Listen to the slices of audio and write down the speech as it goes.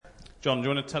John, do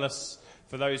you want to tell us,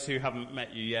 for those who haven't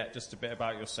met you yet, just a bit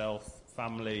about yourself,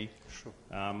 family, Sure.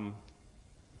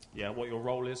 What your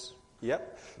role is?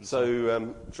 Yep.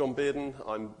 So, John Bearden,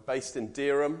 I'm based in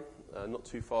Dereham, not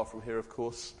too far from here, of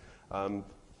course.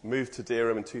 Moved to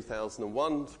Dereham in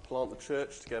 2001 to plant the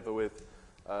church together with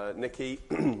Nikki,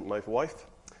 my wife.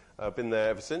 I've been there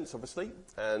ever since, obviously.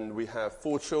 And we have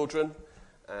 4 children,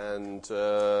 and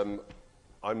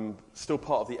I'm still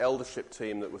part of the eldership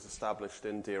team that was established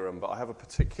in Dereham, but I have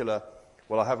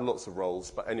I have lots of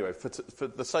roles, but anyway, for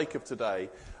the sake of today,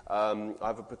 I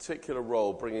have a particular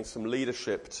role bringing some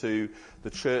leadership to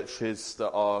the churches that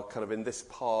are kind of in this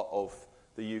part of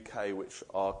the UK, which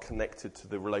are connected to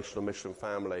the relational mission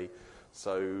family.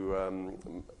 So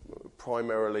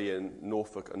primarily in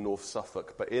Norfolk and North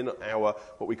Suffolk, but in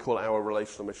what we call our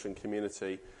relational mission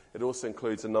community. It also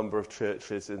includes a number of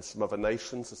churches in some other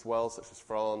nations as well, such as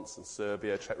France and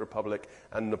Serbia, Czech Republic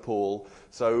and Nepal.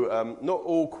 So not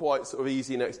all quite sort of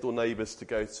easy next door neighbours to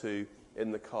go to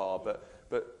in the car,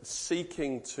 but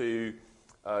seeking to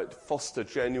foster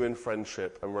genuine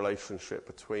friendship and relationship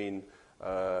between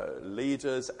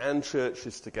leaders and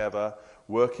churches together,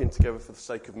 working together for the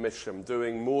sake of mission,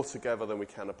 doing more together than we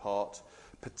can apart,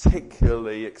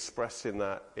 particularly expressing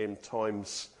that in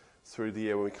times through the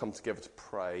year when we come together to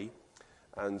pray.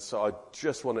 And so I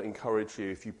just want to encourage you,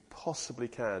 if you possibly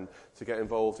can, to get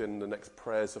involved in the next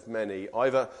prayers of many.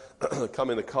 Either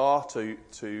come in the car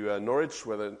to Norwich,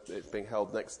 whether it's being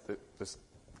held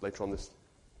later on this.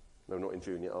 No, not in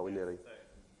June yet, are we nearly?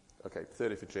 Okay,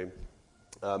 30th of June.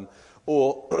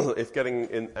 Or if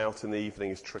getting out in the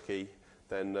evening is tricky,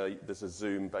 then there's a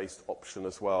Zoom-based option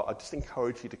as well. I just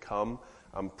encourage you to come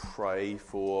and pray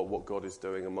for what God is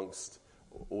doing amongst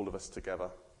all of us together.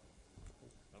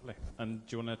 Lovely. And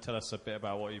do you want to tell us a bit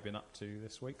about what you've been up to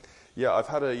this week? Yeah, I've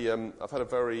had a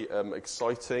very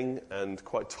exciting and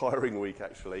quite tiring week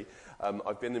actually.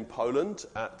 I've been in Poland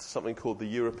at something called the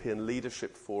European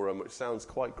Leadership Forum, which sounds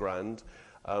quite grand.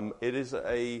 It is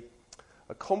a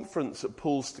conference that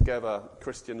pulls together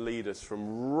Christian leaders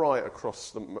from right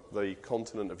across the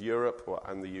continent of Europe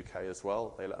and the UK as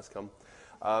well. They let us come.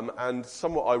 And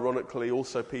somewhat ironically,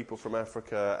 also people from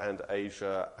Africa and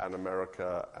Asia and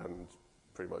America and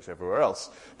pretty much everywhere else.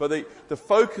 But the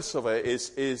focus of it is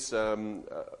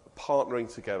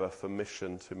partnering together for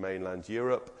mission to mainland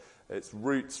Europe. Its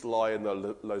roots lie in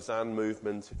the Lausanne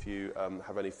movement, if you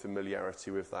have any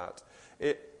familiarity with that.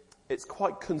 It's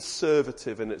quite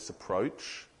conservative in its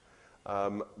approach,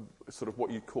 sort of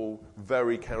what you call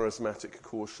very charismatic,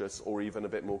 cautious, or even a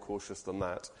bit more cautious than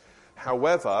that.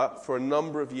 However, for a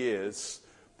number of years,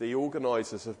 the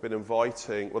organisers have been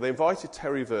they invited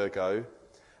Terry Virgo,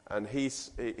 and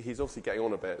he's obviously getting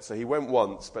on a bit. So he went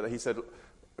once, but he said,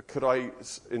 could I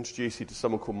introduce you to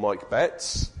someone called Mike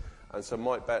Betts? And so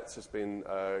Mike Betts has been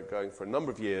going for a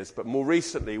number of years, but more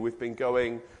recently we've been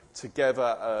going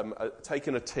together,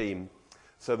 taking a team.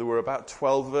 So there were about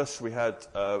 12 of us. We had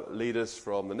leaders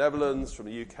from the Netherlands, from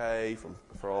the UK,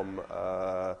 from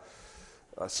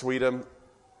Sweden.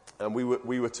 And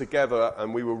we were together,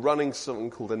 and we were running something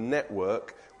called a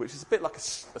network, which is a bit like a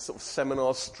sort of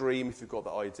seminar stream, if you've got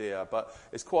the idea. But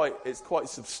it's quite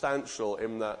substantial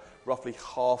in that roughly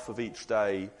half of each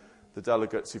day, the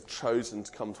delegates who've chosen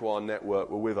to come to our network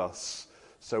were with us.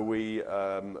 So we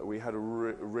had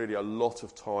really a lot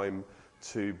of time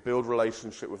to build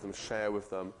relationship with them, share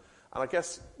with them. And I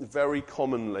guess very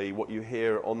commonly what you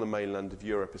hear on the mainland of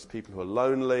Europe is people who are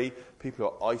lonely, people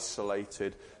who are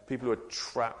isolated, people who are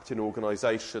trapped in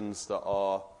organisations that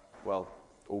are,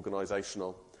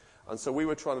 organisational. And so we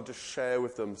were trying to just share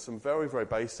with them some very, very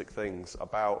basic things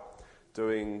about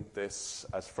doing this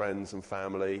as friends and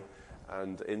family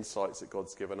and insights that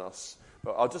God's given us.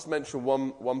 But I'll just mention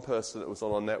one person that was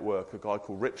on our network, a guy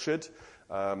called Richard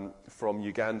from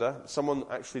Uganda, someone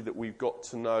actually that we've got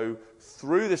to know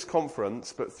through this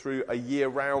conference, but through a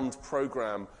year-round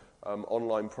program,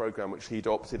 online program, which he'd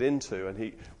opted into,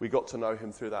 and we got to know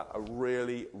him through that. A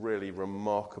really, really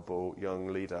remarkable young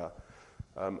leader.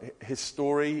 His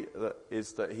story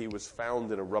is that he was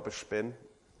found in a rubbish bin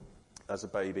as a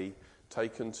baby,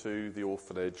 taken to the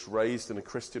orphanage, raised in a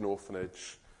Christian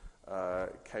orphanage,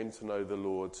 came to know the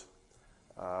Lord,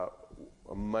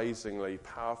 amazingly,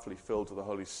 powerfully filled with the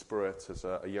Holy Spirit as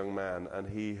a young man, and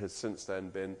he has since then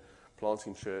been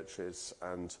planting churches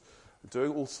and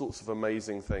doing all sorts of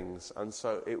amazing things. And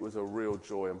so it was a real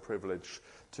joy and privilege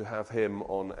to have him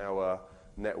on our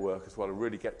network as well and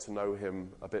really get to know him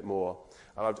a bit more.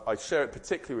 And I share it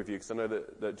particularly with you because I know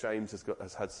that James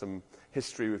has had some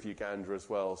history with Uganda as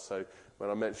well. So when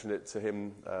I mentioned it to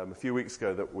him a few weeks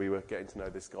ago that we were getting to know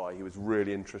this guy, he was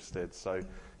really interested. So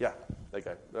yeah, there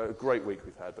you go. A great week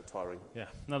we've had, but tiring. Yeah,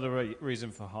 another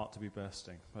reason for heart to be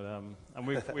bursting. But and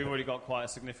we've already got quite a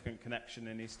significant connection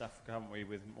in East Africa, haven't we,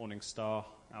 with Morning Star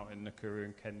out in Nakuru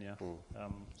in Kenya.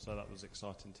 So that was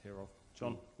exciting to hear of.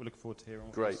 John, we're looking forward to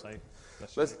hearing what you say.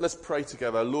 Let's pray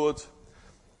together. Lord,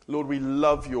 we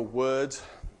love your word.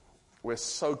 We're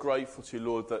so grateful to you,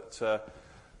 Lord, that,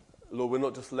 Lord, we're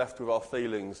not just left with our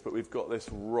feelings, but we've got this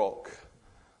rock,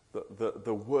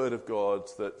 the word of God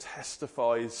that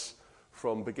testifies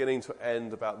from beginning to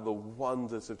end about the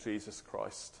wonders of Jesus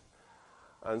Christ.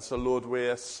 And so, Lord,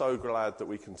 we're so glad that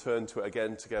we can turn to it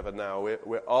again together now.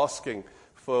 We're asking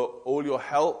for all your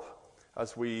help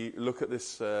as we look at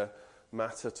this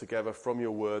matter together from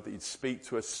your word, that you'd speak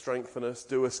to us, strengthen us,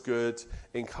 do us good,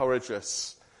 encourage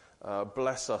us,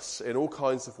 bless us in all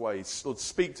kinds of ways. Lord,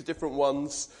 speak to different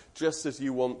ones just as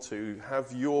you want to.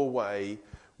 Have your way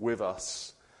with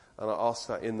us. And I ask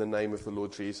that in the name of the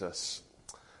Lord Jesus.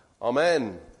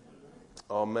 Amen.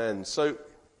 Amen. So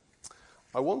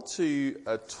I want to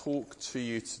talk to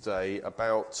you today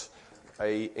about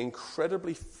an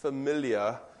incredibly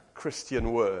familiar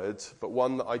Christian word, but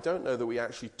one that I don't know that we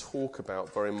actually talk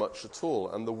about very much at all.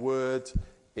 And the word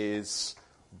is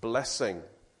blessing.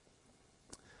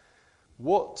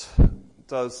 What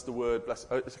does the word bless?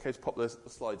 Oh, it's okay to pop the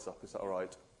slides up. Is that all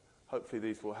right? Hopefully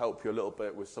these will help you a little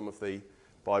bit with some of the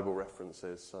Bible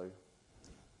references. So.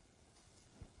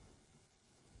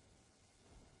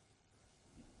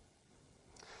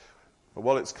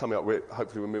 While it's coming up,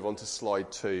 hopefully we'll move on to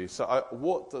slide 2. So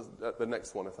what does the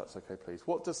next one, if that's okay, please.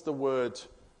 What does the word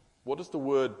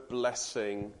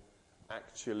blessing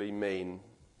actually mean?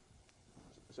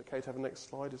 Is it okay to have the next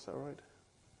slide? Is that all right?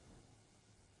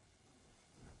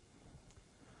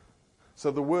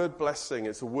 So the word blessing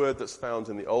is a word that's found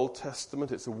in the Old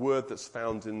Testament. It's a word that's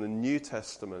found in the New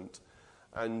Testament.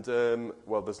 And,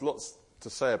 there's lots to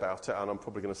say about it, and I'm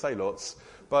probably going to say lots.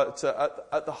 But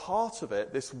at the heart of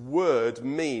it, this word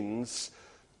means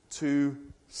to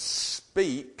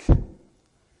speak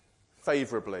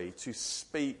favourably, to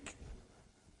speak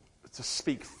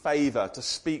favour, to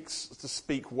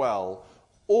speak well.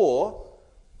 Or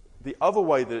the other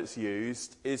way that it's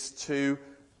used is to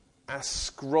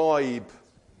ascribe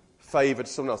favour to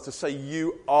someone else, to say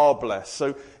you are blessed.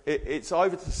 So it's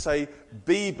either to say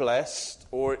be blessed,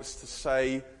 or it's to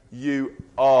say you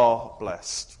are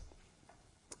blessed.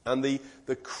 And the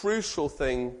crucial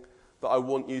thing that I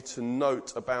want you to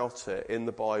note about it in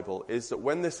the Bible is that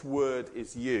when this word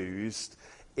is used,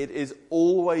 it is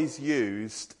always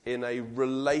used in a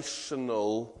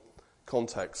relational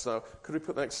context. So could we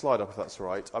put the next slide up if that's all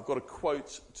right? I've got a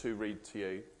quote to read to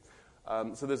you.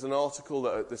 So there's an article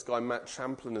that this guy Matt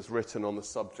Champlin has written on the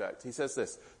subject. He says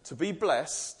this: to be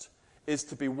blessed is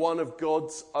to be one of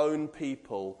God's own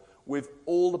people with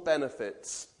all the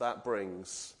benefits that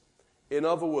brings. In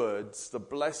other words, the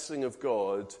blessing of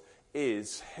God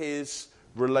is his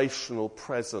relational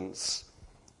presence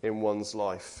in one's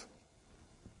life.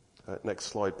 Next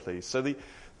slide, please. So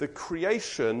the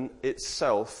creation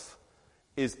itself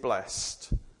is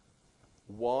blessed.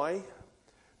 Why?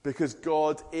 Because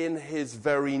God, in his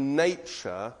very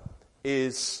nature,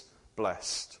 is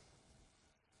blessed.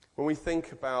 When we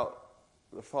think about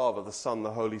the Father, the Son,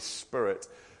 the Holy Spirit,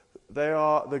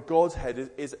 the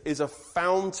Godhead is a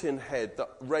fountainhead that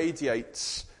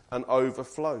radiates and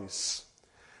overflows.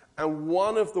 And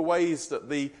one of the ways that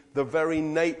the very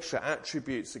nature,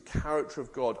 attributes, the character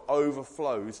of God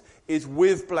overflows is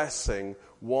with blessing.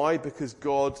 Why? Because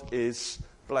God is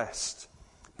blessed.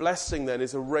 Blessing then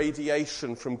is a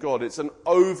radiation from God. It's an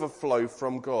overflow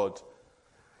from God.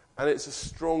 And it's a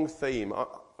strong theme.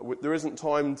 There isn't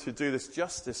time to do this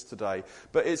justice today,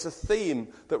 but it's a theme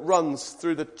that runs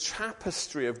through the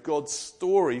tapestry of God's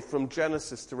story from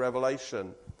Genesis to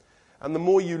Revelation. And the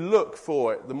more you look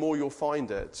for it, the more you'll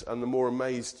find it, and the more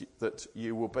amazed that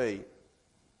you will be.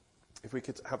 If we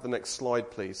could have the next slide,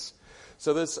 please.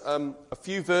 So there's a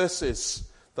few verses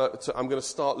that I'm going to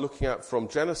start looking at from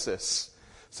Genesis.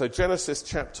 So Genesis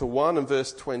chapter 1 and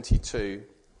verse 22.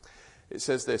 It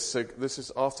says this, so this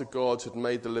is after God had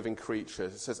made the living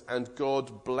creatures. It says, and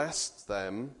God blessed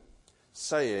them,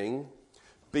 saying,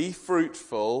 be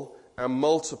fruitful and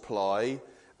multiply,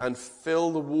 and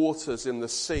fill the waters in the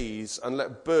seas, and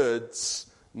let birds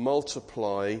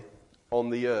multiply on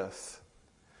the earth.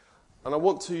 And I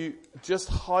want to just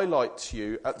highlight to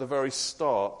you at the very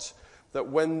start that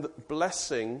when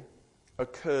blessing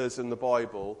occurs in the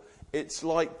Bible, it's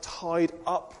like tied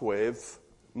up with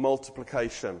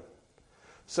multiplication.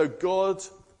 So God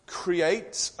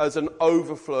creates as an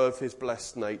overflow of his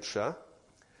blessed nature.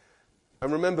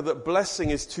 And remember that blessing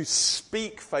is to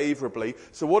speak favorably.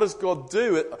 So what does God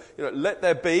do? Let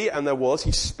there be, and there was.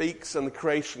 He speaks and the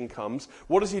creation comes.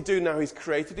 What does he do now he's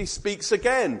created? He speaks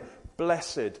again.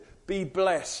 Blessed. Be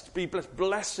blessed. Be blessed.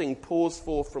 Blessing pours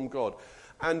forth from God.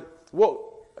 And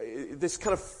this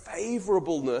kind of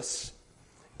favorableness,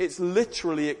 it's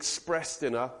literally expressed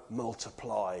in a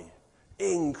multiply.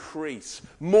 Increase,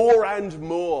 more and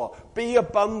more, be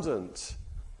abundant.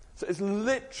 So it's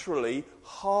literally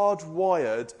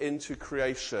hardwired into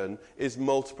creation is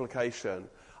multiplication.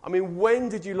 I mean, when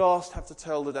did you last have to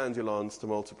tell the dandelions to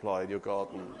multiply in your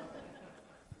garden?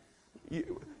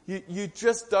 You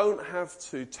just don't have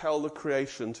to tell the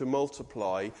creation to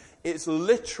multiply. It's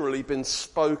literally been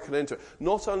spoken into it.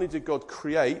 Not only did God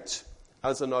create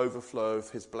as an overflow of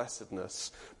his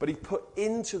blessedness, but he put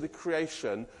into the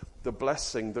creation the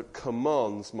blessing that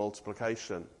commands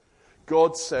multiplication.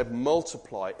 God said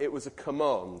multiply, it was a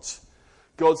command.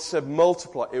 God said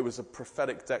multiply, it was a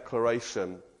prophetic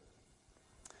declaration.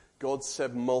 God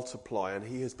said multiply, and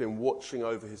he has been watching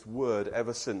over his word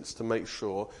ever since to make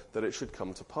sure that it should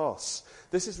come to pass.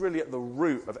 This is really at the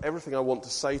root of everything I want to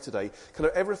say today. Kind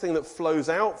of everything that flows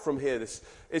out from here, this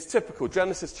is typical.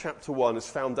 Genesis chapter 1 is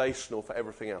foundational for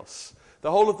everything else.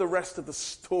 The whole of the rest of the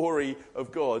story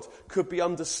of God could be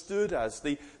understood as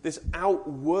this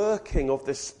outworking of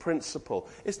this principle.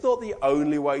 It's not the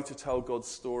only way to tell God's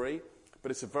story, but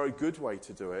it's a very good way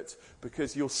to do it,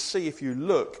 because you'll see if you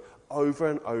look over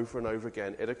and over and over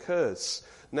again, it occurs.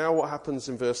 Now what happens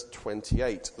in verse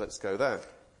 28? Let's go there.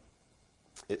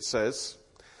 It says,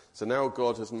 so now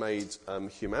God has made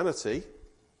humanity,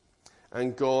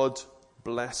 and God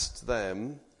blessed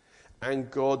them, and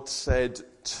God said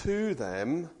to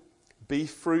them, be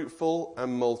fruitful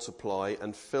and multiply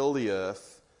and fill the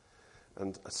earth.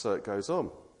 And so it goes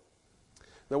on.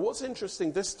 Now what's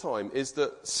interesting this time is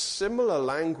that similar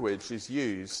language is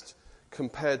used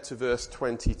compared to verse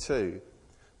 22.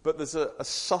 But there's a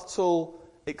subtle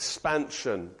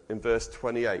expansion in verse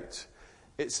 28.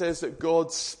 It says that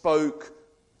God spoke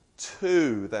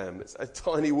to them. It's a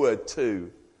tiny word,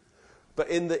 to. But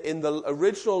in the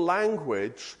original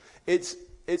language, it's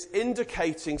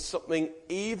indicating something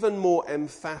even more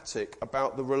emphatic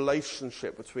about the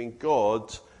relationship between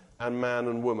God and man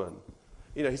and woman.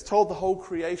 He's told the whole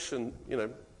creation,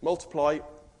 multiply,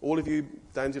 all of you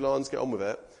dandelions, get on with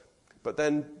it. But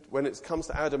then when it comes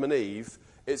to Adam and Eve,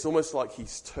 it's almost like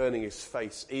he's turning his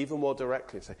face even more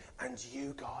directly and saying, and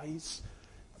you guys,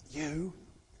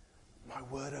 my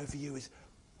word over you is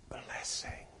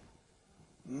blessing.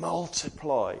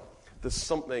 Multiply. There's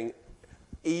something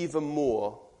even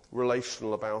more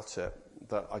relational about it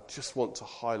that I just want to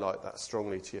highlight that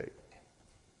strongly to you.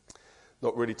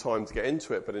 Not really time to get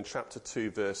into it, but in chapter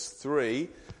 2, verse 3,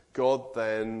 God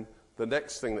then, the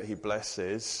next thing that he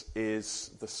blesses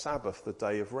is the Sabbath, the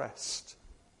day of rest.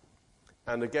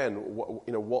 And again,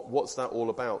 what's that all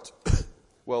about?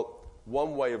 Well,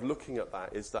 one way of looking at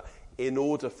that is that in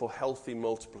order for healthy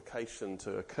multiplication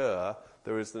to occur,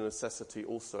 there is the necessity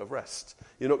also of rest.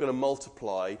 You're not going to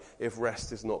multiply if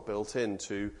rest is not built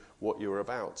into what you're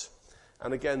about.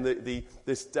 And again,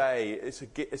 this day, it's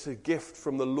a gift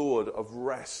from the Lord of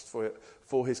rest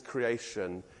for his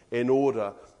creation in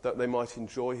order that they might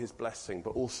enjoy his blessing,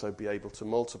 but also be able to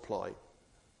multiply.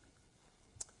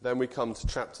 Then we come to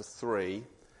chapter 3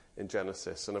 in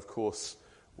Genesis. And of course,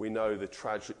 we know the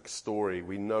tragic story.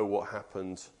 We know what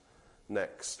happened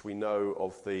next. We know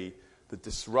of the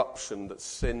disruption that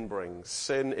sin brings.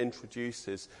 Sin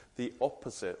introduces the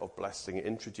opposite of blessing. It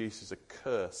introduces a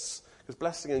curse. Because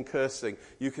blessing and cursing,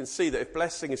 you can see that if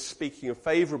blessing is speaking a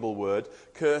favourable word,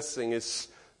 cursing is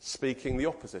speaking the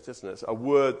opposite, isn't it? It's a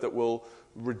word that will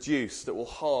reduce, that will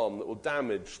harm, that will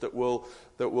damage, that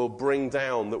will bring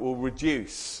down, that will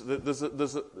reduce.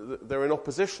 They're in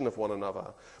opposition of one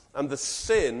another. And the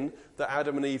sin that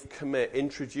Adam and Eve commit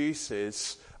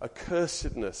introduces a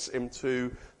cursedness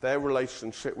into their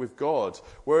relationship with God.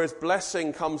 Whereas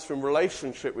blessing comes from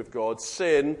relationship with God,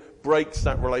 sin breaks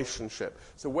that relationship.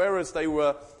 So whereas they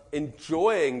were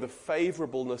enjoying the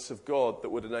favorableness of God that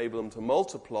would enable them to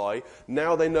multiply,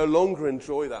 now they no longer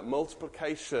enjoy that.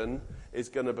 Multiplication is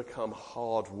going to become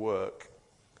hard work.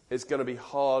 It's going to be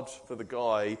hard for the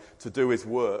guy to do his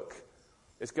work.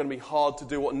 It's going to be hard to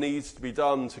do what needs to be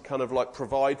done to kind of like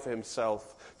provide for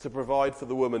himself, to provide for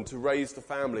the woman, to raise the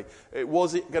family. It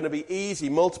wasn't going to be easy.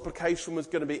 Multiplication was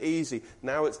going to be easy.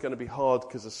 Now it's going to be hard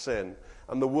because of sin.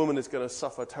 and the woman is going to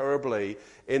suffer terribly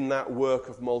in that work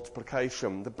of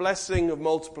multiplication. The blessing of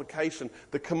multiplication,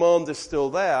 the command is still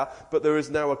there, but there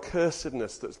is now a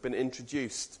cursedness that's been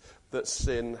introduced that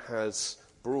sin has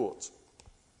brought.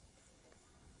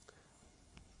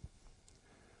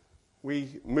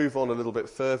 We move on a little bit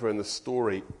further in the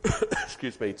story,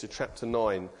 to chapter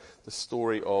 9, the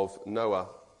story of Noah.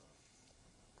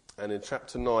 And in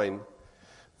chapter 9,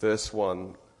 verse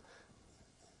 1,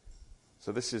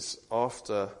 so this is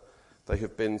after they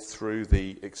have been through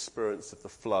the experience of the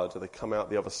flood, and they come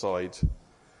out the other side.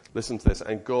 Listen to this.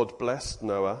 And God blessed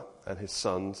Noah and his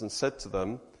sons and said to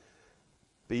them,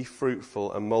 be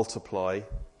fruitful and multiply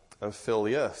and fill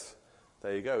the earth.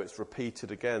 There you go. It's repeated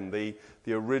again. The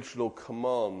original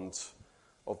command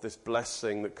of this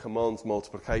blessing that commands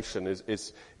multiplication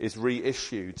is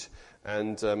reissued.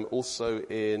 And also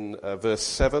in verse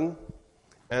 7,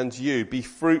 and you, be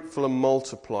fruitful and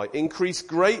multiply, increase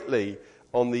greatly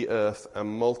on the earth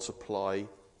and multiply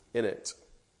in it.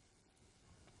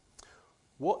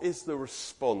 What is the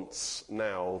response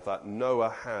now that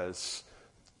Noah has,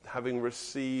 having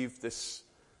received this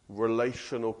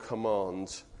relational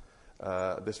command,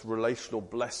 this relational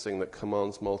blessing that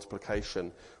commands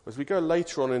multiplication? As we go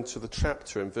later on into the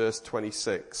chapter in verse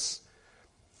 26,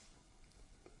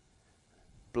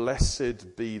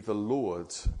 blessed be the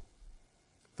Lord,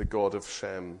 the God of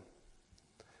Shem,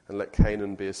 and let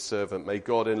Canaan be his servant. May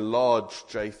God enlarge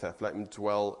Japheth, let him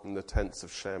dwell in the tents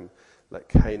of Shem. Let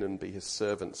Canaan be his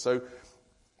servant. So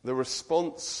the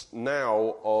response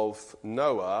now of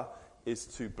Noah is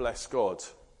to bless God.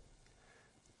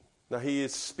 Now he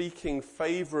is speaking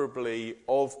favorably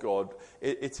of God.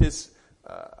 It is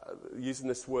using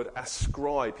this word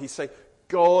ascribe. He's saying,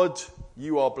 God,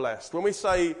 you are blessed. When we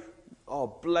say, oh,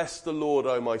 bless the Lord,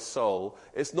 O my soul,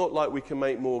 it's not like we can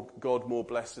make God more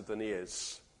blessed than he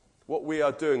is. What we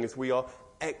are doing is we are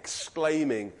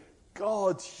exclaiming,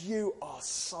 God, you are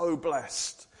so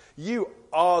blessed. You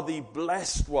are the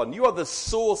blessed one. You are the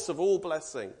source of all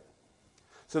blessing.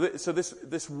 So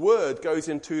this word goes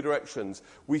in two directions.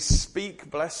 We speak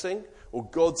blessing, or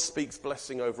God speaks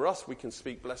blessing over us. We can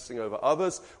speak blessing over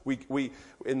others. We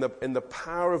in the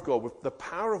power of God, with the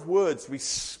power of words, we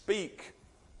speak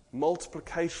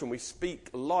multiplication. We speak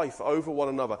life over one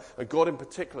another. And God in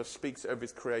particular speaks over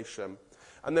his creation.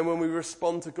 And then when we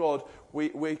respond to God,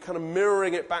 we're kind of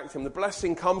mirroring it back to him. The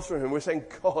blessing comes from him. We're saying,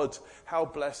 God, how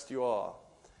blessed you are.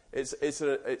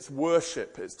 It's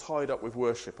worship. It's tied up with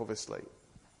worship, obviously.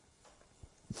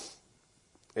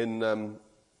 In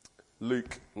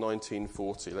Luke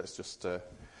 19:40, let's just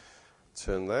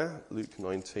turn there. Luke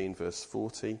 19, verse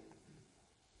 40.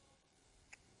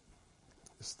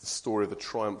 It's the story of the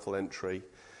triumphal entry.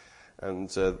 And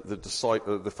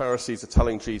the Pharisees are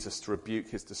telling Jesus to rebuke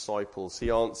his disciples.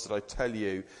 He answered, I tell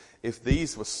you, if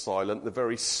these were silent, the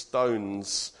very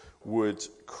stones would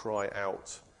cry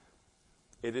out.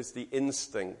 It is the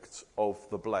instinct of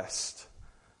the blessed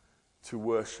to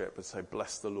worship and say,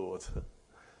 bless the Lord.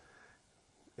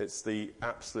 It's the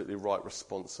absolutely right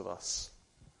response of us.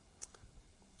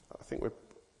 I think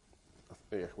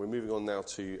we're moving on now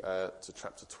to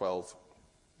chapter 12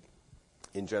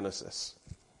 in Genesis.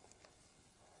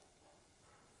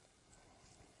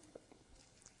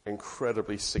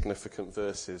 Incredibly significant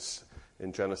verses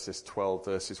in Genesis 12,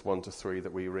 verses 1 to 3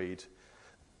 that we read.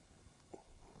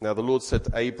 Now the Lord said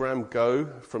to Abraham, go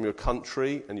from your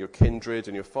country and your kindred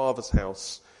and your father's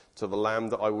house to the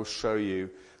land that I will show you,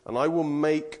 and I will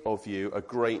make of you a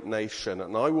great nation,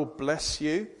 and I will bless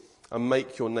you and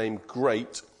make your name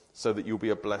great so that you'll be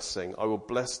a blessing. I will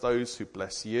bless those who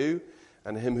bless you,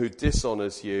 and him who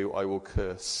dishonors you I will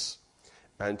curse.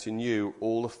 And in you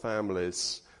all the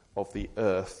families of the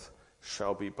earth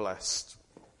shall be blessed.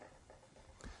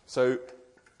 So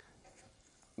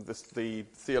the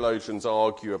theologians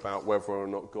argue about whether or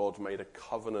not God made a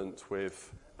covenant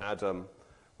with Adam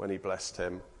when he blessed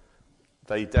him.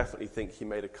 They definitely think he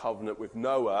made a covenant with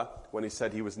Noah when he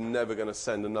said he was never going to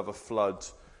send another flood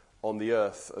on the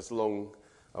earth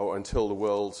until the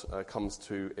world comes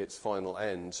to its final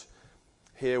end.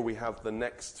 Here we have the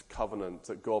next covenant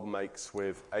that God makes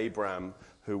with Abraham,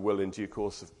 who will in due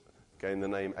course gain the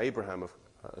name Abraham,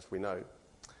 as we know.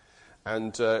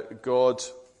 And God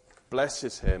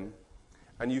blesses him,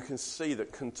 and you can see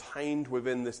that contained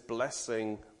within this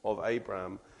blessing of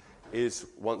Abraham is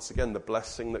once again the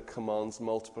blessing that commands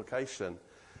multiplication.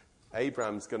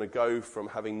 Abraham's going to go from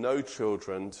having no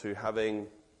children to having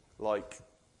like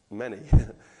many.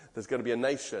 There's going to be a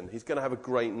nation. He's going to have a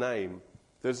great name.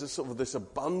 There's this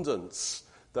abundance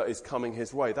that is coming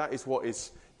his way. That is what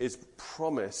is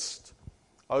promised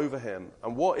over him.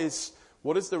 And what is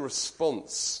the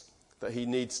response that he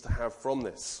needs to have from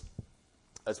this.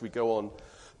 As we go on,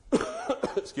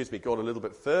 go on a little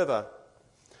bit further,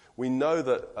 we know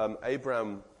that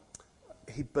Abraham,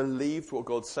 he believed what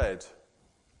God said.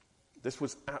 This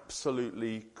was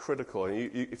absolutely critical.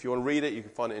 And if you want to read it, you can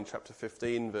find it in chapter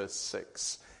 15, verse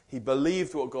 6. He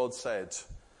believed what God said.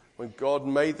 When God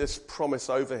made this promise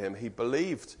over him, he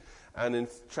believed. And in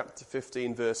chapter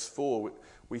 15, verse 4,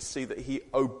 we see that he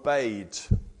obeyed.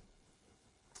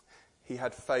 He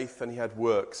had faith and he had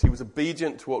works. He was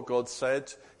obedient to what God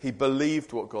said. He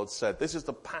believed what God said. This is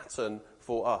the pattern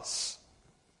for us.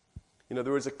 You know,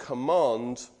 there is a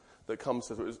command that comes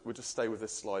to... We'll just stay with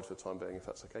this slide for the time being, if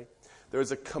that's okay. There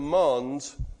is a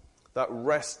command that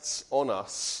rests on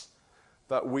us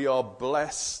that we are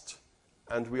blessed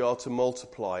and we are to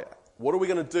multiply. What are we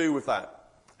going to do with that?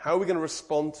 How are we going to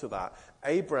respond to that?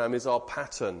 Abraham is our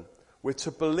pattern. We're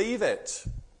to believe it.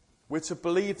 We're to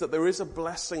believe that there is a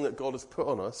blessing that God has put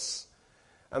on us,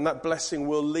 and that blessing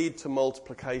will lead to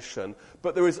multiplication.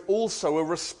 But there is also a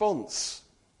response.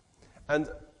 And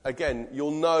again,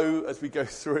 you'll know as we go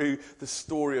through the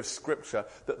story of Scripture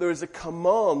that there is a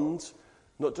command,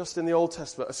 not just in the Old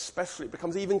Testament, especially, it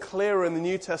becomes even clearer in the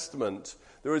New Testament.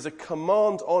 There is a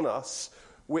command on us.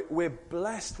 We're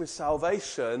blessed with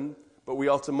salvation, but we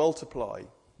are to multiply.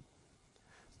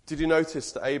 Did you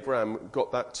notice that Abraham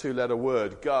got that 2-letter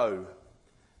word, go?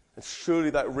 And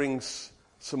surely that rings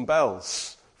some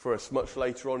bells for us much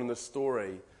later on in the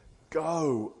story.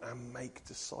 Go and make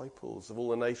disciples of all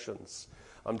the nations.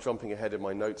 I'm jumping ahead in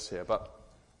my notes here, but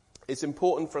it's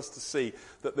important for us to see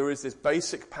that there is this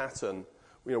basic pattern.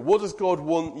 You know, what does God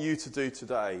want you to do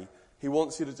today? He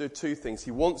wants you to do 2 things.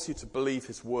 He wants you to believe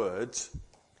his word.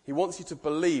 He wants you to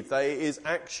believe that it is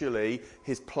actually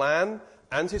his plan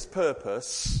and his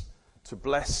purpose to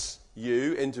bless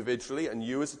you individually and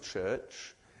you as a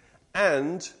church.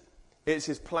 And it's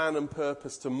his plan and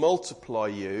purpose to multiply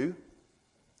you.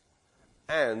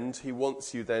 And he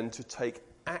wants you then to take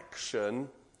action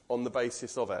on the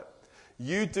basis of it.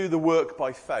 You do the work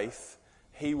by faith.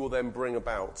 He will then bring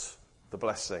about the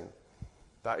blessing.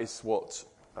 That is what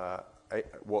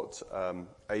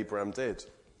Abraham did.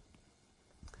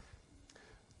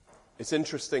 It's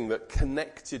interesting that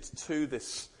connected to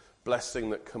this blessing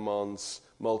that commands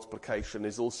multiplication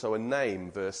is also a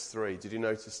name, verse 3. Did you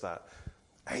notice that?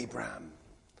 Abraham.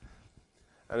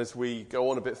 And as we go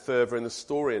on a bit further in the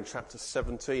story in chapter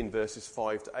 17, verses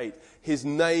 5 to 8, his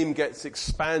name gets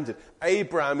expanded.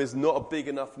 Abraham is not a big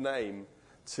enough name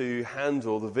to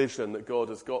handle the vision that God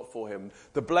has got for him.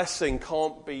 The blessing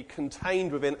can't be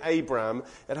contained within Abraham.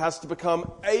 It has to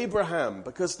become Abraham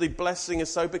because the blessing is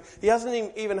so big. He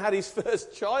hasn't even had his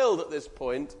first child at this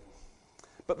point.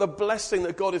 But the blessing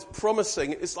that God is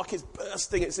promising, it's like it's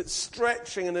bursting, it's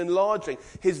stretching and enlarging.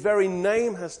 His very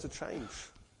name has to change.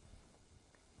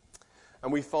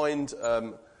 And we find,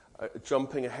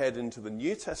 jumping ahead into the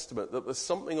New Testament, that there's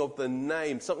something of the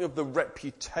name, something of the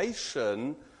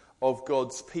reputation of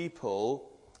God's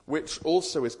people, which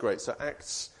also is great. So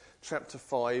Acts chapter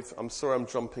 5, I'm sorry I'm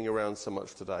jumping around so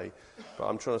much today, but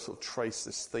I'm trying to sort of trace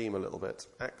this theme a little bit.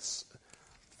 Acts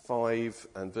 5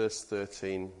 and verse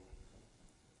 13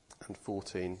 and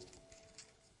 14.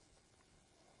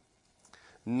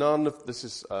 This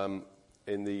is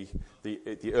in the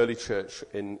early church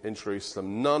in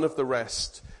Jerusalem, none of the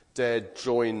rest dared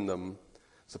join them.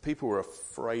 So people were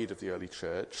afraid of the early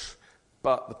church,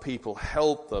 but the people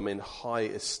held them in high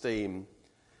esteem.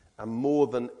 And more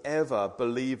than ever,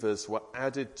 believers were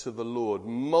added to the Lord,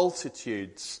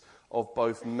 multitudes of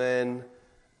both men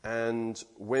and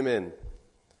women.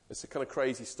 It's a kind of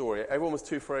crazy story. Everyone was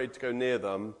too afraid to go near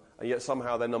them, and yet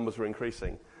somehow their numbers were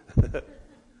increasing.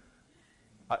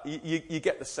 You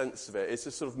get the sense of it. It's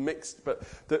a sort of mixed, but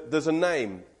there's a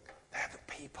name. They're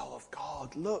the people of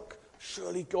God. Look,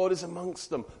 surely God is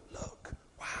amongst them. Look,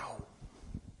 wow.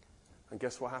 And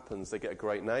guess what happens? They get a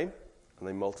great name, and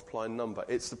they multiply in number.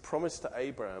 It's the promise to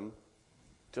Abraham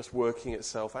just working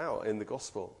itself out in the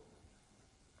gospel.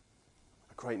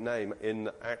 A great name. In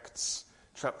Acts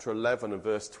chapter 11 and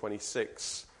verse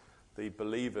 26, the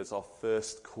believers are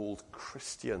first called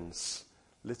Christians,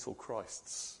 little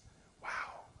Christs. Wow.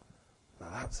 Now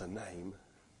that's a name.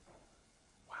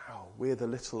 Wow. We're the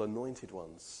little anointed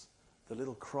ones, the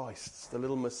little Christs, the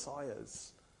little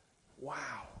Messiahs.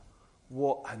 Wow.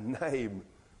 What a name.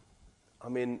 I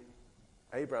mean,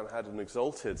 Abraham had an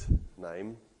exalted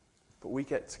name, but we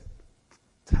get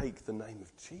to take the name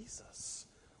of Jesus.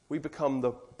 We become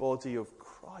the body of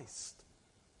Christ,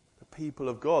 the people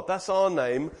of God. That's our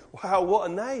name. Wow,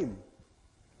 what a name.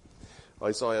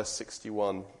 Isaiah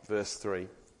 61, verse 3.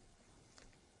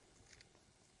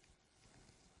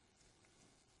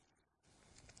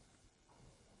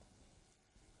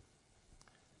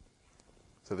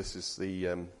 So this is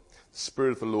the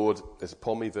Spirit of the Lord is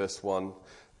upon me, verse 1,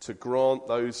 to grant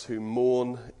those who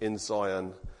mourn in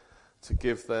Zion, to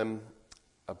give them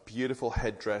a beautiful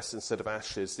headdress instead of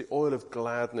ashes, the oil of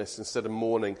gladness instead of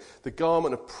mourning, the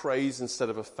garment of praise instead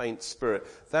of a faint spirit,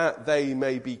 that they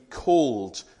may be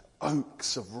called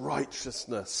oaks of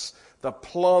righteousness, the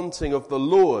planting of the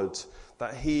Lord,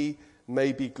 that he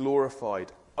may be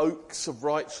glorified. Oaks of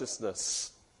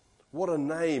righteousness. What a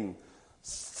name.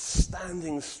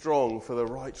 Standing strong for the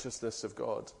righteousness of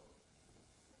God.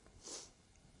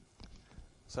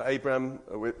 So Abraham,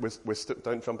 we're still,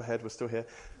 don't jump ahead, we're still here.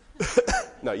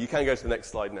 No, you can go to the next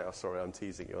slide now. Sorry, I'm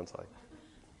teasing you, aren't I?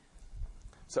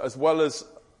 So as well as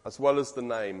the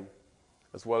name,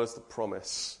 as well as the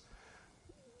promise,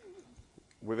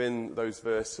 within those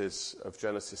verses of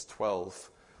Genesis 12,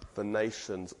 the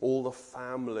nations, all the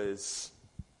families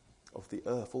of the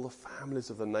earth, all the families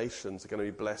of the nations are going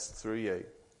to be blessed through you.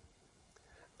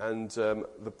 And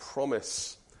the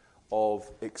promise of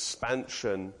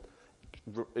expansion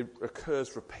it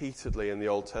occurs repeatedly in the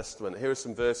Old Testament. Here are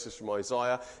some verses from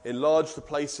Isaiah. Enlarge the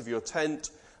place of your tent,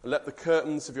 and let the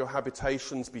curtains of your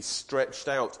habitations be stretched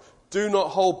out. Do not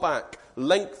hold back.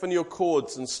 Lengthen your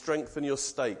cords and strengthen your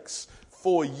stakes.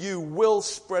 For you will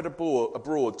spread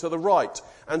abroad to the right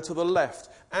and to the left,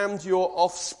 and your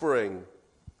offspring.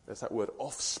 There's that word,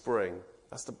 offspring.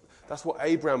 That's what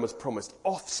Abraham was promised.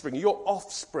 Offspring, your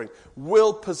offspring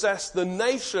will possess the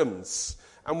nations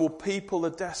and will people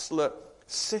the desolate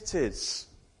cities.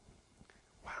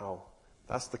 Wow,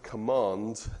 that's the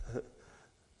command,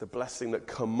 the blessing that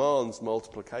commands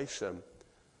multiplication.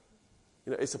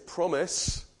 You know, it's a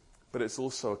promise, but it's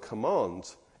also a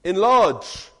command.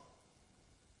 Enlarge.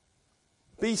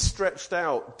 Be stretched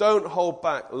out. Don't hold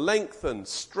back. Lengthen.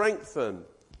 Strengthen.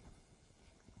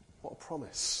 What a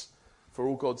promise for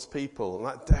all God's people. And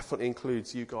that definitely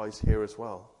includes you guys here as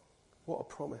well. What a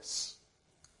promise.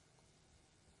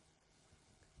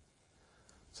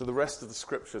 So the rest of the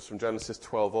scriptures from Genesis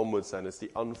 12 onwards then is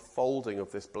the unfolding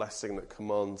of this blessing that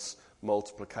commands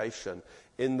multiplication.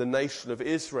 In the nation of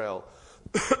Israel,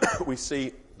 we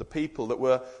see the people that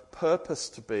were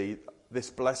purposed to be this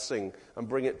blessing and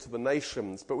bring it to the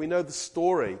nations. But we know the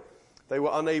story. They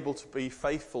were unable to be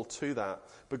faithful to that.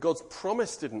 But God's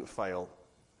promise didn't fail.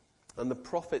 And the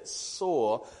prophets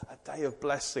saw a day of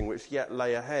blessing which yet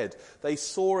lay ahead. They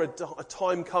saw a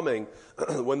time coming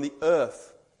when the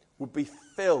earth would be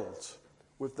filled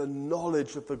with the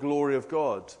knowledge of the glory of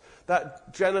God.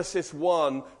 That Genesis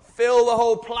 1, fill the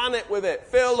whole planet with it.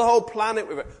 Fill the whole planet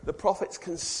with it. The prophets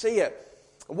can see it.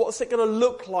 What's it going to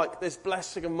look like, this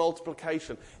blessing of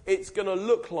multiplication? It's going to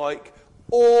look like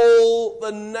all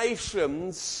the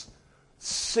nations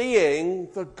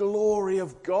seeing the glory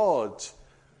of God.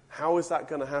 How is that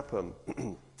going to happen?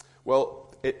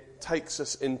 Well, it takes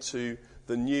us into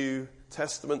the New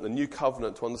Testament, the New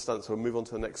Covenant to understand. So we'll move on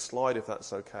to the next slide if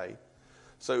that's okay.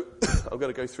 So I'm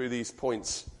going to go through these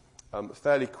points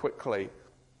fairly quickly.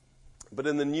 But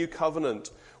in the New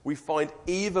Covenant, we find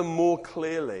even more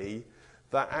clearly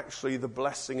that actually the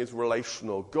blessing is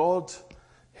relational. God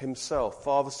himself,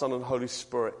 Father, Son, and Holy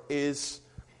Spirit, is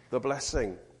the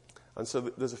blessing. And so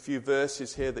there's a few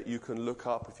verses here that you can look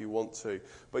up if you want to.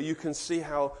 But you can see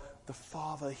how the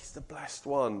Father, he's the blessed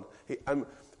one.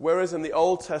 Whereas in the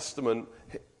Old Testament,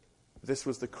 this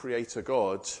was the Creator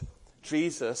God,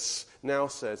 Jesus now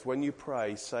says, when you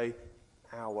pray, say,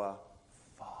 our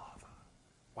Father.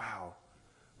 Wow.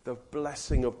 The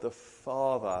blessing of the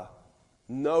Father,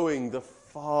 knowing the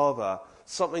Father,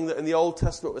 something that in the Old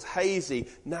Testament was hazy,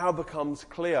 now becomes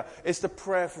clear. It's the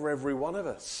prayer for every one of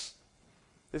us.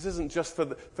 This isn't just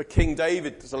for King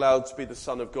David who's allowed to be the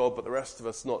Son of God, but the rest of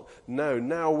us not. No,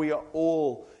 now we are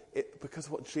all, because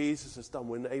of what Jesus has done,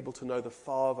 we're able to know the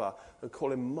Father and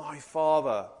call him my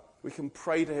Father. We can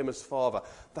pray to him as Father.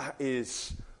 That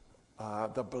is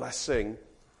the blessing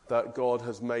that God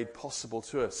has made possible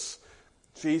to us.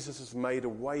 Jesus has made a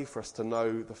way for us to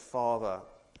know the Father.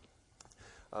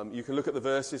 You can look at the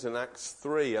verses in Acts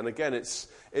 3, and again, it's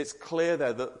clear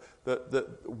there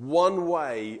that one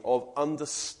way of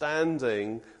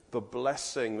understanding the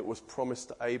blessing that was promised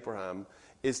to Abraham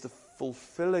is the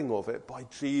fulfilling of it by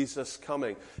Jesus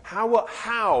coming. How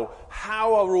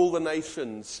are all the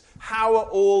nations, how are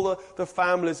all the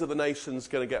families of the nations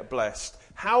going to get blessed?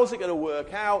 How is it going to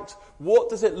work out? What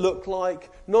does it look like?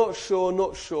 Not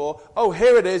sure. Oh,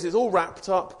 here it is. It's all wrapped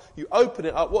up. You open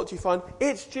it up. What do you find?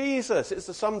 It's Jesus. It's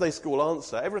the Sunday school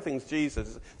answer. Everything's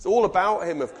Jesus. It's all about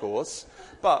him, of course.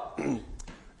 But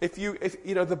if you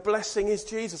know, the blessing is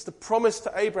Jesus. The promise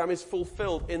to Abraham is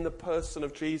fulfilled in the person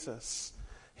of Jesus.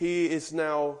 He is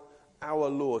now our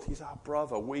Lord. He's our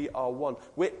brother. We are one.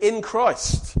 We're in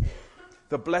Christ.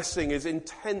 The blessing is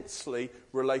intensely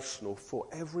relational for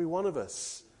every one of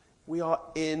us. We are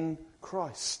in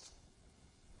Christ.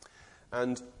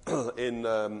 And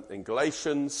in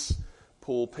Galatians,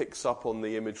 Paul picks up on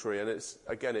the imagery, and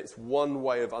it's one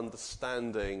way of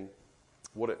understanding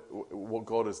what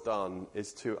God has done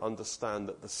is to understand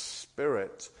that the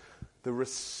Spirit, the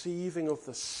receiving of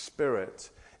the Spirit,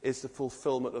 is the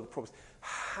fulfillment of the promise.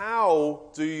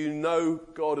 How do you know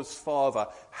God as Father?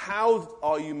 How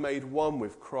are you made one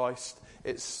with Christ?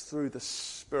 It's through the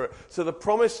Spirit. So the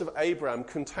promise of Abraham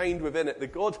contained within it the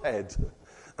Godhead,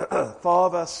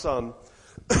 Father, Son,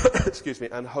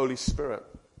 and Holy Spirit.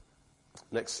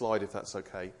 Next slide, if that's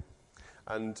okay.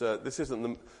 And this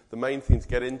isn't the main thing to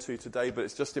get into today, but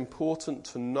it's just important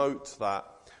to note that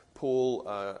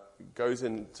Paul goes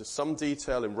into some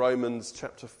detail in Romans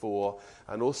chapter 4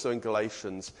 and also in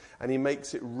Galatians, and he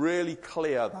makes it really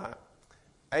clear that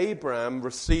Abraham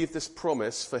received this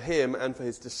promise for him and for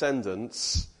his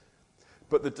descendants,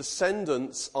 but the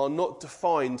descendants are not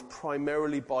defined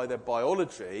primarily by their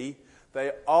biology.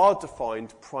 They are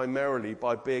defined primarily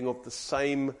by being of the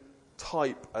same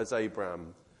type as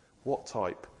Abraham. What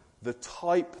type? The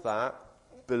type that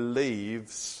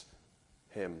believes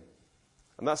him.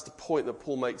 And that's the point that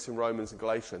Paul makes in Romans and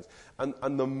Galatians.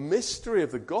 And the mystery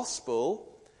of the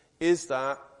gospel is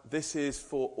that this is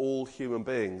for all human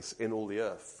beings in all the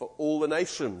earth, for all the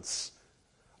nations.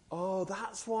 Oh,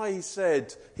 that's why he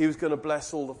said he was going to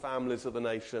bless all the families of the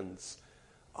nations.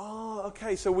 Oh,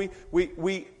 okay, so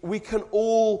we can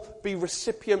all be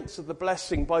recipients of the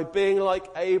blessing by being like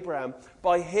Abraham,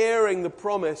 by hearing the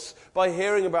promise, by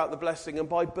hearing about the blessing, and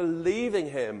by believing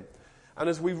him. And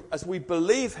as we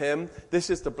believe him, this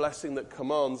is the blessing that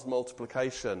commands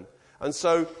multiplication. And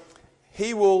so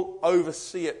he will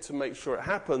oversee it to make sure it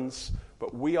happens,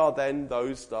 but we are then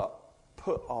those that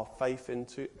put our faith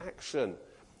into action.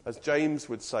 As James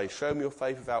would say, show me your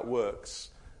faith without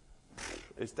works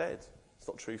is dead. It's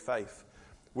not true faith.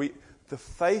 The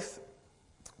faith,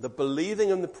 the believing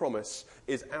in the promise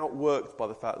is outworked by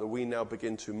the fact that we now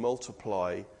begin to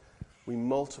multiply. We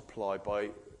multiply by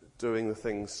doing the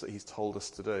things that he's told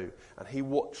us to do. And he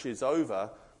watches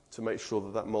over to make sure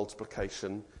that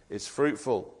multiplication is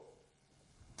fruitful.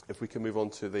 If we can move on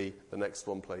to the next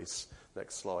one, please.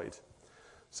 Next slide.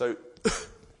 So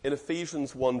in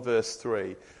Ephesians 1 verse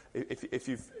 3, if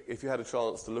you had a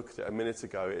chance to look at it a minute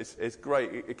ago, it's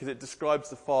great because it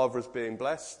describes the Father as being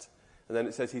blessed, and then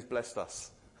it says he's blessed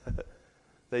us.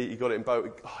 There you got it in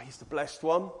both. Oh, he's the blessed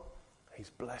one. He's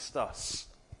blessed us.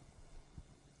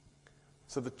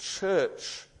 So the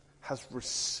church has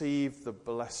received the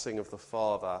blessing of the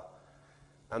Father,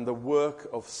 and the work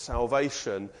of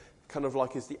salvation kind of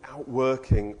like is the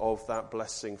outworking of that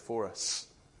blessing for us.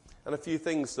 And a few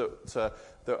things that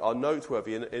are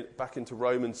noteworthy, back into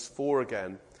Romans 4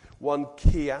 again. One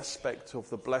key aspect of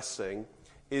the blessing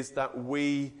is that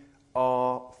we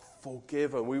are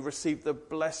forgiven. We receive the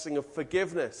blessing of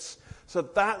forgiveness. So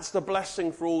that's the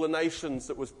blessing for all the nations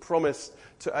that was promised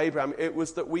to Abraham. It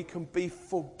was that we can be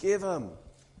forgiven.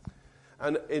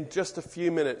 And in just a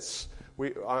few minutes,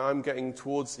 I'm getting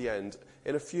towards the end.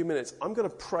 In a few minutes, I'm going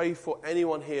to pray for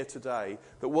anyone here today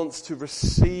that wants to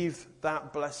receive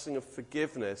that blessing of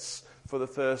forgiveness for the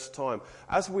first time.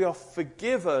 As we are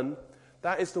forgiven,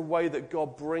 that is the way that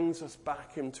God brings us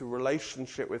back into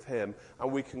relationship with him,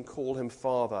 and we can call him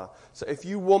Father. So if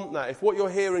you want that, if what you're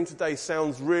hearing today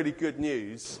sounds really good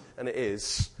news, and it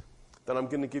is, then I'm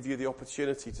going to give you the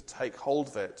opportunity to take hold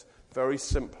of it very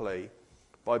simply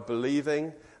by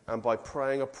believing and by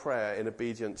praying a prayer in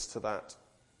obedience to that.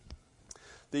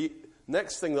 The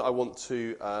next thing that I want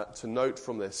to note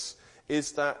from this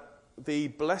is that the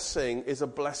blessing is a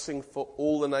blessing for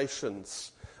all the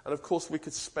nations. And of course we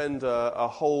could spend a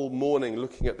whole morning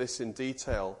looking at this in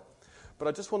detail. But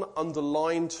I just want to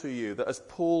underline to you that as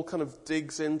Paul kind of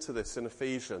digs into this in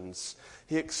Ephesians,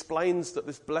 he explains that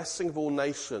this blessing of all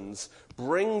nations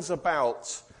brings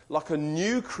about like a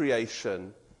new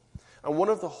creation. And one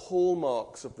of the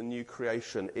hallmarks of the new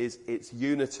creation is its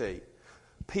unity.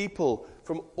 People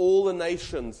from all the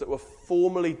nations that were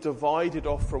formerly divided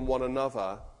off from one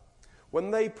another,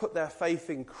 when they put their faith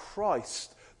in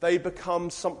Christ, they become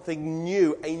something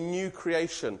new, a new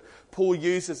creation. Paul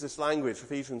uses this language,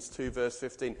 Ephesians 2 verse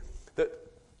 15, that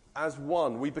as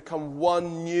one, we become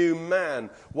one new man,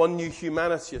 one new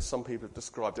humanity, as some people have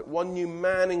described it, one new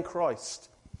man in Christ.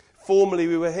 Formerly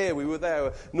we were here, we were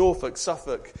there, Norfolk,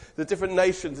 Suffolk, the different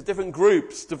nations, the different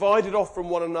groups, divided off from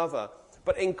one another.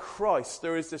 But in Christ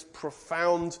there is this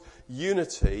profound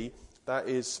unity that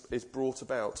is brought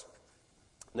about.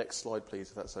 Next slide, please,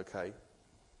 if that's okay.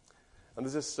 And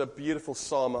there's this beautiful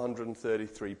Psalm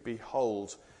 133.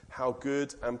 Behold, how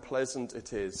good and pleasant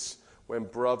it is when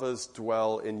brothers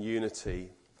dwell in unity.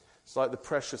 It's like the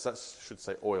precious, that should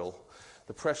say oil,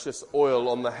 the precious oil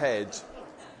on the head,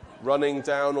 running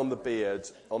down on the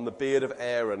beard of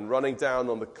Aaron, running down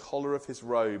on the collar of his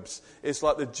robes. It's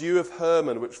like the dew of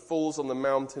Hermon, which falls on the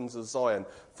mountains of Zion.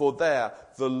 For there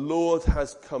the Lord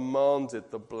has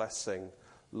commanded the blessing,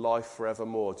 life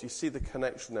forevermore. Do you see the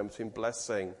connection then between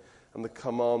blessing and the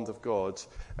command of God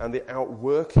and the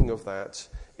outworking of that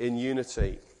in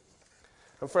unity?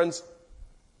 And friends,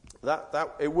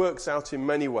 that it works out in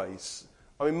many ways.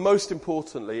 I mean, most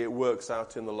importantly, it works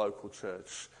out in the local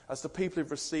church. As the people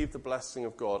who've received the blessing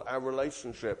of God, our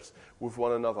relationships with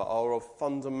one another are of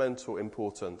fundamental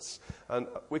importance. And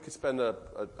we could spend a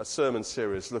sermon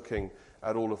series looking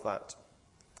at all of that.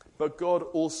 But God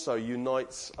also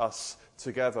unites us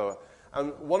together.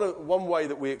 And one way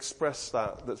that we express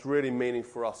that that's really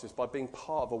meaningful for us is by being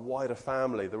part of a wider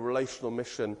family, the Relational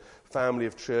Mission family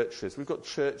of churches. We've got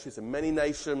churches in many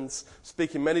nations,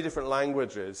 speaking many different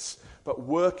languages, but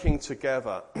working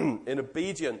together in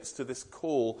obedience to this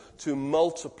call to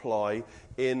multiply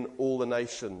in all the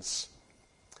nations.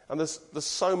 And there's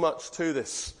so much to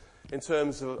this in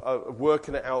terms of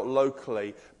working it out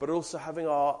locally, but also having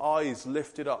our eyes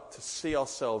lifted up to see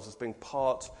ourselves as being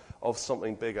part of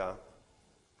something bigger.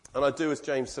 And I do, as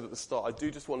James said at the start, I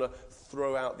do just want to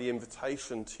throw out the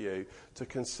invitation to you to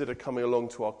consider coming along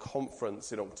to our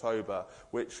conference in October,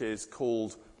 which is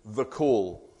called The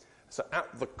Call. So at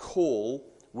The Call,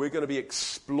 we're going to be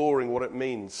exploring what it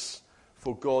means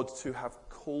for God to have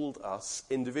called us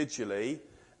individually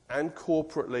and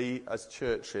corporately as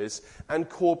churches, and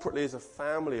corporately as a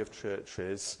family of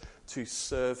churches, to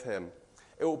serve him.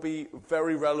 It will be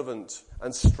very relevant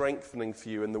and strengthening for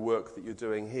you in the work that you're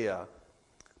doing here.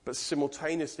 But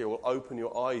simultaneously, it will open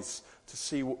your eyes to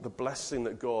see what the blessing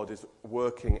that God is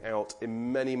working out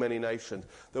in many, many nations.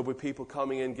 There'll be people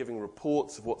coming in giving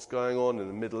reports of what's going on in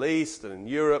the Middle East and in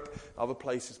Europe, other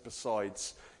places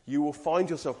besides. You will find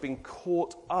yourself being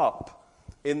caught up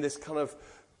in this kind of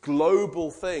global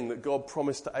thing that God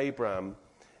promised to Abraham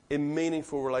in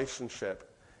meaningful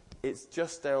relationship. It's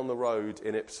just down the road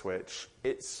in Ipswich.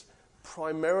 It's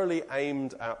primarily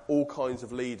aimed at all kinds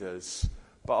of leaders.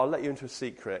 But I'll let you into a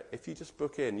secret. If you just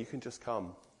book in, you can just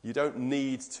come. You don't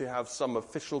need to have some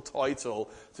official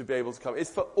title to be able to come. It's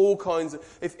for all kinds of...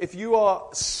 If you are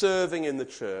serving in the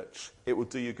church, it will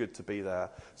do you good to be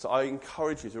there. So I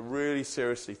encourage you to really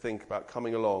seriously think about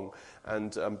coming along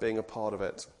and being a part of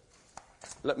it.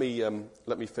 Let me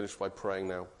finish by praying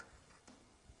now.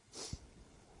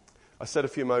 I said a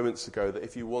few moments ago that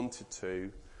if you wanted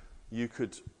to, you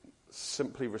could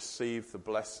simply receive the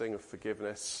blessing of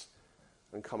forgiveness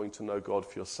and coming to know God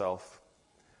for yourself.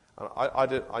 And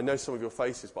I know some of your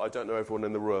faces, but I don't know everyone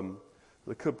in the room.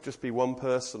 There could just be one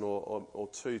person or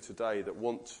two today that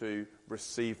want to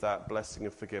receive that blessing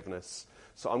of forgiveness.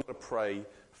 So I'm going to pray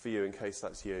for you in case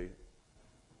that's you.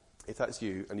 If that's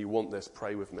you and you want this,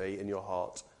 pray with me in your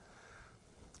heart.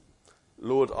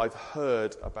 Lord, I've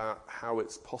heard about how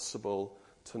it's possible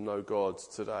to know God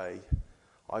today.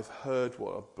 I've heard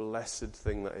what a blessed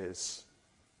thing that is.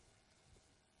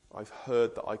 I've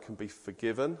heard that I can be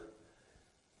forgiven,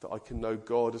 that I can know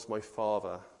God as my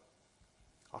Father.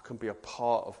 I can be a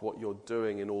part of what you're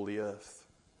doing in all the earth.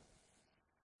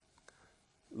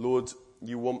 Lord,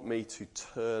 you want me to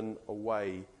turn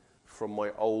away from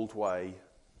my old way.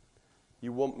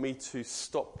 You want me to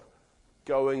stop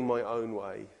going my own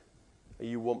way, and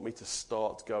you want me to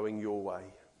start going your way.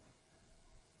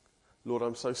 Lord,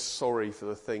 I'm so sorry for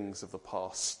the things of the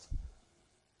past.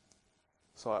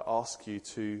 So I ask you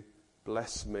to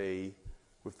bless me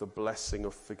with the blessing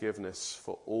of forgiveness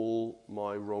for all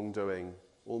my wrongdoing,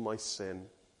 all my sin.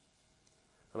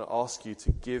 And I ask you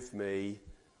to give me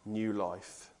new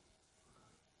life.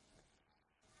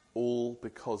 All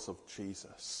because of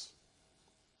Jesus.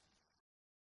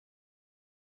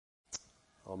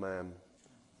 Amen.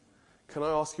 Can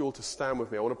I ask you all to stand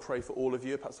with me? I want to pray for all of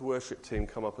you. Perhaps the worship team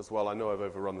come up as well. I know I've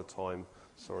overrun the time.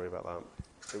 Sorry about that.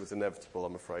 It was inevitable,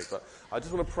 I'm afraid. But I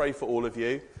just want to pray for all of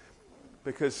you,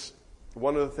 because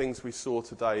one of the things we saw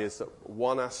today is that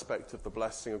one aspect of the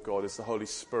blessing of God is the Holy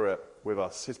Spirit with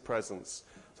us, his presence.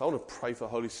 So I want to pray for the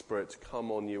Holy Spirit to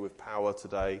come on you with power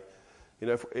today. You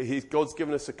know, God's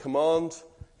given us a command,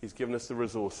 he's given us the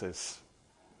resources.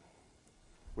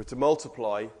 We're to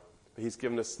multiply, but he's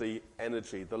given us the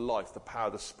energy, the life, the power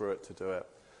of the Spirit to do it.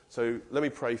 So let me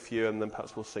pray for you, and then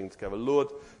perhaps we'll sing together. Lord,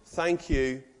 thank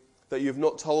you that you've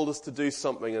not told us to do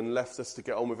something and left us to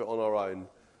get on with it on our own.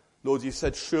 Lord, you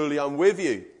said, surely I'm with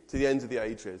you to the end of the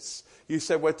ages. You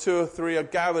said, where 2 or 3 are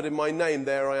gathered in my name,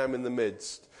 there I am in the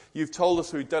midst. You've told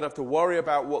us we don't have to worry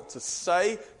about what to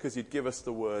say because you'd give us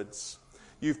the words.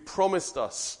 You've promised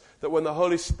us that when the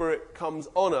Holy Spirit comes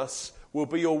on us, we'll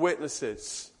be your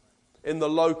witnesses in the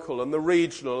local and the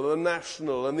regional and the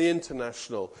national and the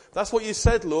international. That's what you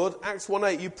said, Lord. Acts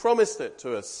 1:8, you promised it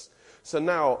to us. So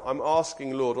now I'm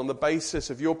asking, Lord, on the basis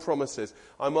of your promises,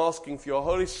 I'm asking for your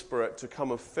Holy Spirit to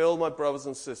come and fill my brothers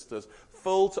and sisters,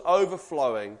 full to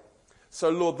overflowing. So,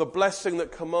 Lord, the blessing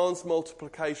that commands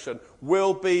multiplication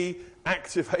will be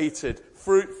activated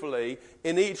fruitfully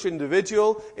in each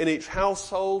individual, in each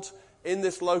household, in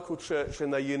this local church, in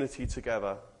their unity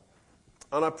together.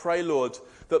 And I pray, Lord,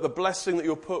 that the blessing that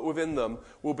you'll put within them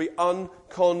will be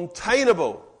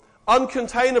uncontainable.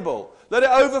 Uncontainable. Let it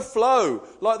overflow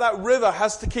like that river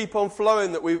has to keep on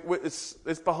flowing that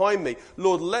it's behind me.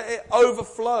 Lord, let it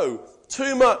overflow.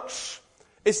 Too much.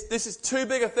 This is too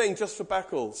big a thing just for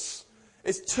Beccles.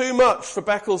 It's too much for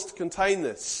Beccles to contain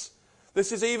this.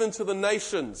 This is even to the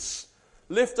nations.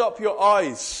 Lift up your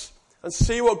eyes and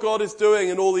see what God is doing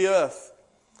in all the earth.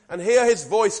 And hear his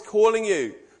voice calling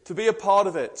you to be a part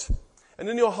of it. And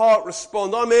in your heart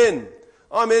respond, I'm in.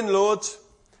 I'm in, Lord.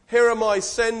 Here am I,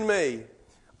 send me.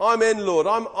 I'm in, Lord.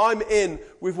 I'm in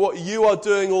with what you are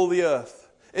doing all the earth.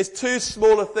 It's too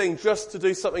small a thing just to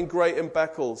do something great in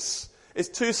Beccles. It's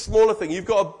too small a thing. You've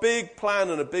got a big plan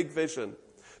and a big vision.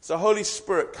 So Holy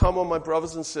Spirit, come on my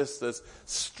brothers and sisters.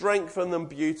 Strengthen them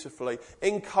beautifully.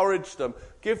 Encourage them.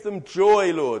 Give them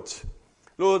joy, Lord.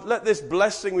 Lord, let this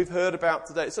blessing we've heard about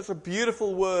today, it's such a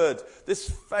beautiful word, this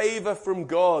favour from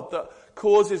God that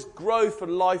causes growth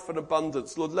and life and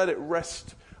abundance. Lord, let it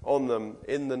rest on them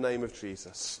in the name of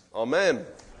Jesus. Amen.